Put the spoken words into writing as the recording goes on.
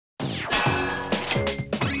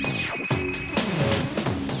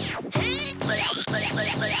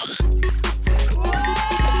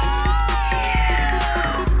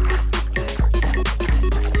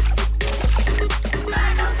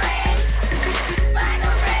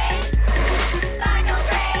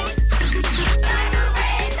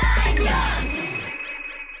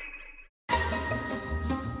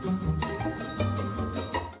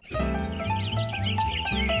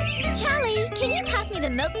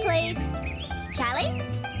please. Charlie?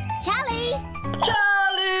 Charlie?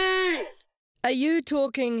 Charlie! Are you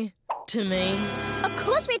talking to me? Of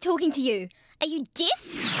course we're talking to you. Are you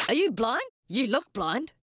deaf? Are you blind? You look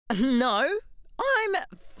blind. No, I'm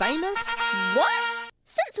famous. What?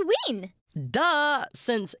 Since when? Duh,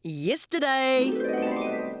 since yesterday.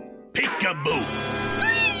 Peekaboo!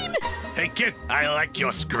 Scream! Hey kid, I like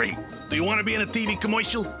your scream. Do you want to be in a TV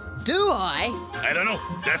commercial? Do I? I don't know.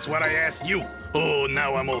 That's what I asked you. Oh,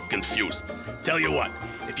 now I'm all confused. Tell you what,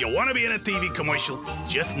 if you want to be in a TV commercial,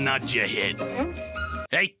 just nod your head.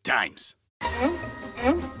 8 times.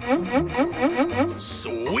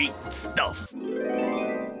 Sweet stuff.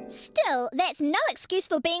 Still, that's no excuse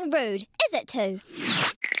for being rude, is it, too?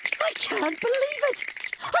 I can't believe it.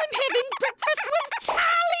 I'm having breakfast with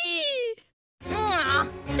Charlie.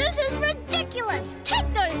 This is ridiculous.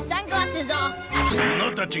 Take those sunglasses off.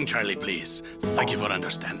 No touching Charlie, please. Thank you for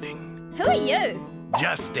understanding. Who are you?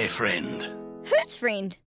 Just a friend. Whose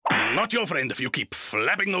friend? Not your friend if you keep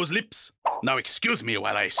flapping those lips. Now excuse me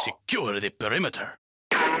while I secure the perimeter.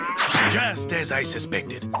 Just as I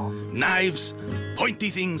suspected. Knives, pointy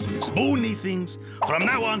things, spoony things. From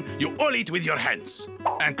now on, you all eat with your hands.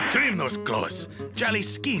 And trim those claws. Charlie's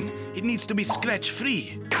skin, it needs to be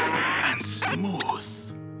scratch-free. And smooth.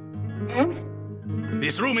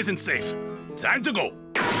 This room isn't safe. Time to go.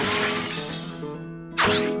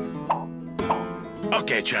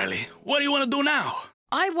 Okay, Charlie, what do you want to do now?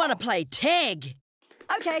 I want to play tag.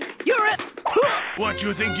 Okay, you're it. What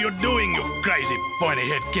you think you're doing, you crazy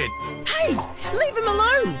pointy-head kid? Hey, leave him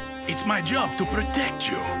alone. It's my job to protect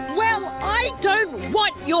you. Well, I don't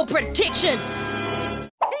want your protection.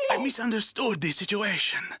 I misunderstood the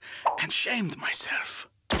situation and shamed myself.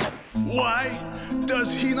 Why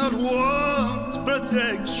does he not want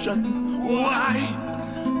protection?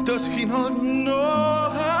 Why does he not know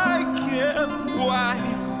I care? Why?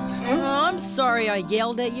 Oh, I'm sorry I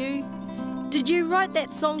yelled at you. Did you write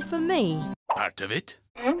that song for me? Part of it.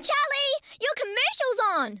 Charlie, your commercial's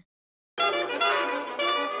on.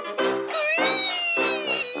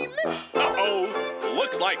 Uh-oh.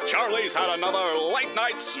 Looks like Charlie's had another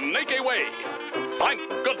late-night sneaky wee. Thank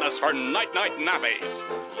goodness for night-night nappies.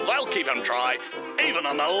 They'll keep him dry, even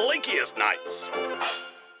on the leakiest nights.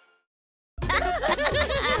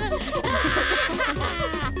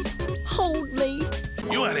 Hold me.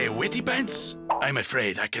 You are a witty pants? I'm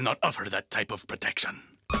afraid I cannot offer that type of protection.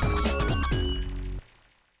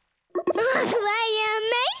 Why